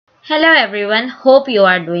Hello everyone, hope you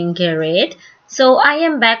are doing great. So I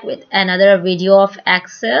am back with another video of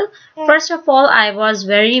Excel. First of all, I was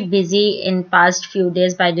very busy in past few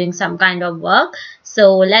days by doing some kind of work.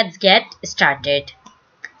 So let's get started.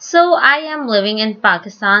 So I am living in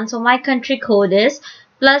Pakistan. So my country code is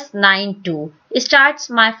 +92. It starts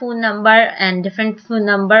my phone number and different phone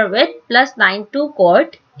number with +92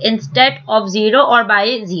 code instead of 0 or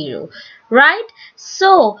by 0. Right?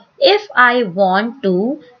 So if I want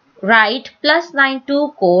to write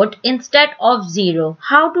 +92 code instead of 0,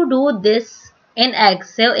 how to do this in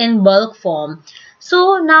Excel in bulk form?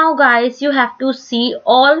 So now guys, you have to see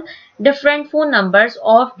all different phone numbers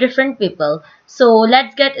of different people. So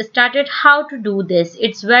let's get started how to do this.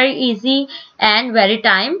 It's very easy and very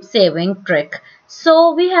time saving trick.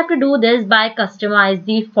 So we have to do this by customize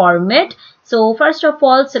the format. So first of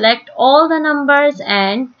all, select all the numbers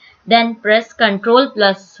and then press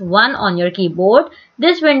Ctrl+1 on your keyboard.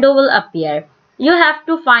 This window will appear. You have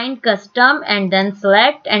to find custom and then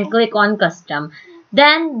select and click on custom.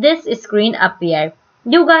 Then this screen appear.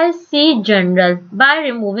 You guys see general. By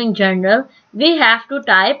removing general, we have to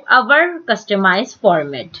type our customized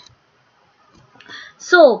format.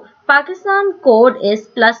 So Pakistan code is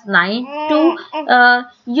 +92.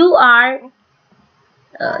 You are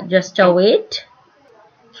just a wait.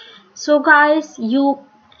 So guys, you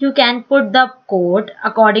can put the code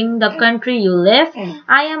according the country you live.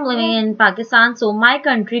 I am living in Pakistan, so my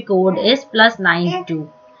country code is +92,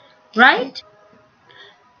 right?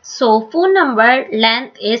 So phone number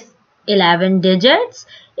length is 11 digits.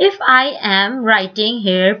 If I am writing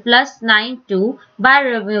here +92 by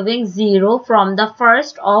removing 0 from the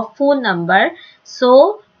first of phone number,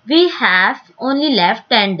 so we have only left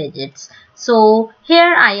 10 digits. So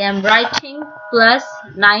here I am writing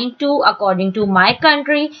 +92 according to my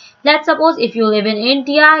country. Let's suppose if you live in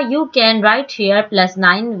India, you can write here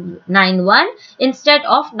 +991 instead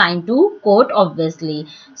of 92 code obviously.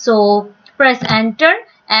 So press enter.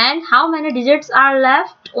 And how many digits are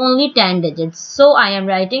left? Only 10 digits. So I am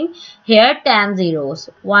writing here 10 zeros.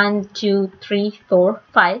 1, 2, 3, 4,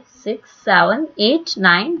 5, 6, 7, 8,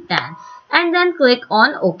 9, 10. And then click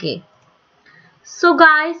on OK. So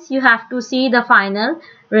guys, you have to see the final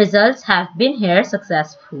results have been here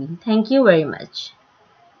successfully. Thank you very much.